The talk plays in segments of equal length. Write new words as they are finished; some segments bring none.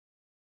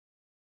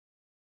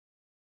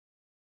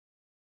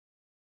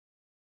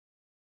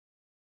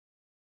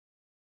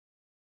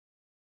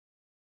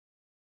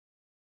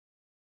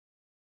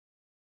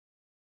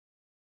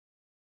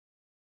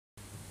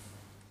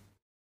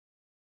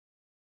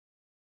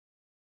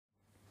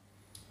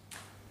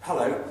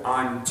Hello,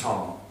 I'm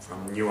Tom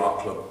from New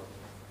Art Club,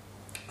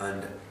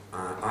 and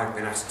I've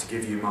been asked to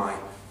give you my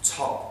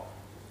top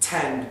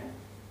 10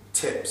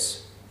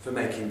 tips for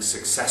making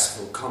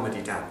successful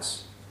comedy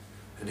dance.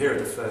 And here are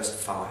the first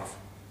 5.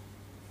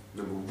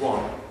 Number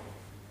 1,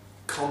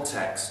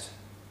 context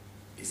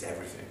is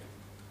everything.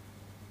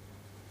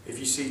 If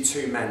you see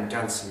 2 men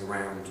dancing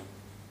around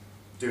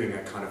doing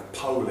a kind of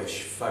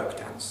Polish folk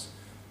dance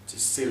to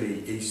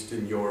silly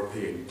Eastern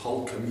European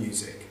polka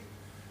music,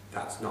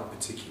 that's not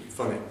particularly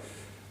funny.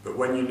 But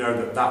when you know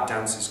that that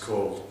dance is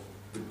called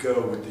The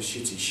Girl with the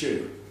Shitty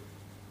Shoe,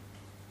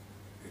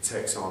 it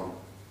takes on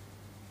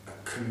a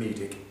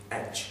comedic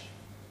edge.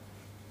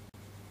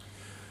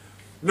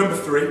 Number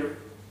 3,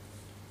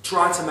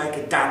 try to make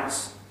a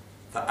dance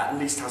that at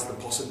least has the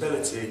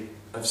possibility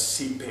of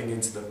seeping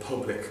into the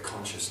public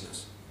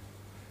consciousness.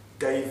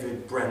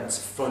 David Brent's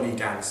funny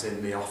dance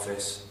in The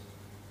Office,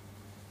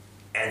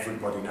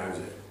 everybody knows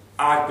it.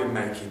 I've been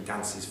making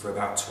dances for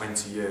about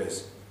 20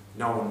 years.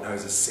 No one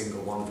knows a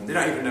single one of them. They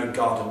don't even know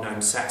Garden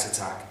Gnome Sex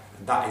Attack,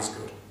 and that is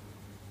good.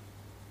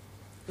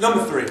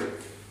 Number 3,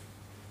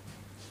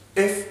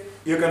 if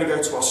you're going to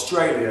go to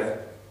Australia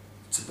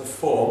to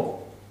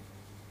perform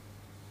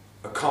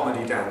a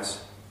comedy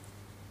dance,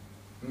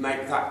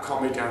 make that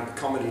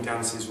comedy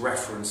dance's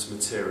reference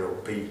material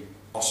be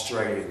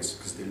Australians,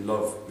 because they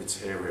love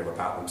material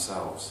about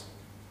themselves.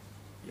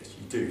 Yes,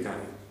 you do, don't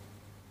you?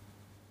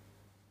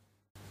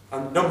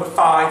 And number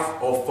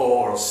 5 or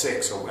 4 or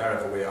 6 or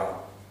wherever we are,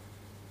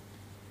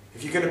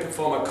 if you're going to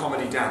perform a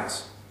comedy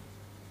dance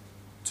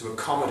to a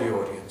comedy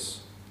audience,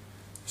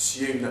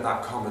 assume that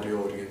that comedy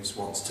audience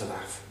wants to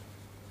laugh.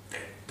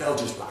 They'll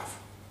just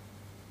laugh.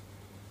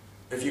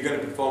 If you're going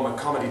to perform a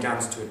comedy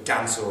dance to a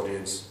dance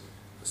audience,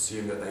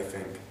 assume that they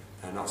think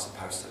they're not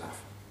supposed to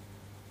laugh.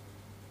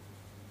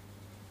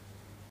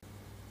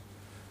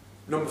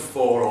 Number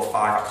 4 or 5,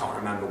 I can't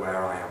remember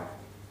where I am.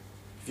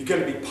 If you're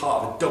going to be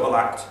part of a double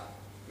act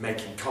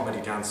making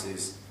comedy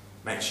dances,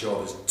 make sure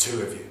there's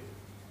 2 of you.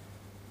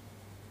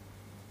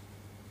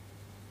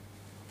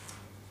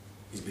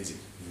 He's busy.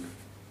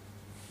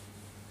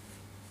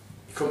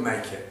 You couldn't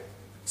make it.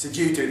 He said,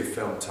 you do the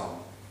film, Tom.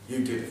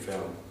 You do the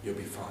film, you'll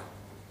be fine.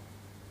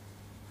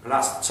 And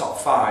that's the top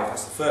 5,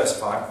 that's the first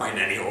 5, not in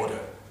any order.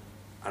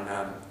 And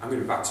I'm going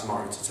to be back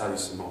tomorrow to tell you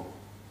some more.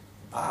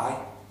 Bye.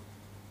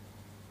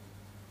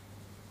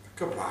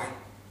 Goodbye.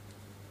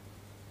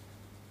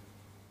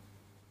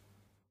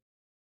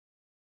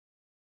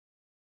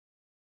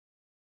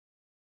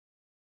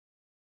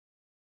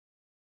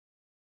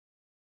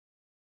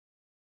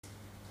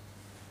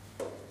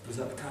 Was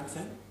that the kind of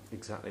thing?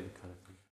 Exactly the kind of thing.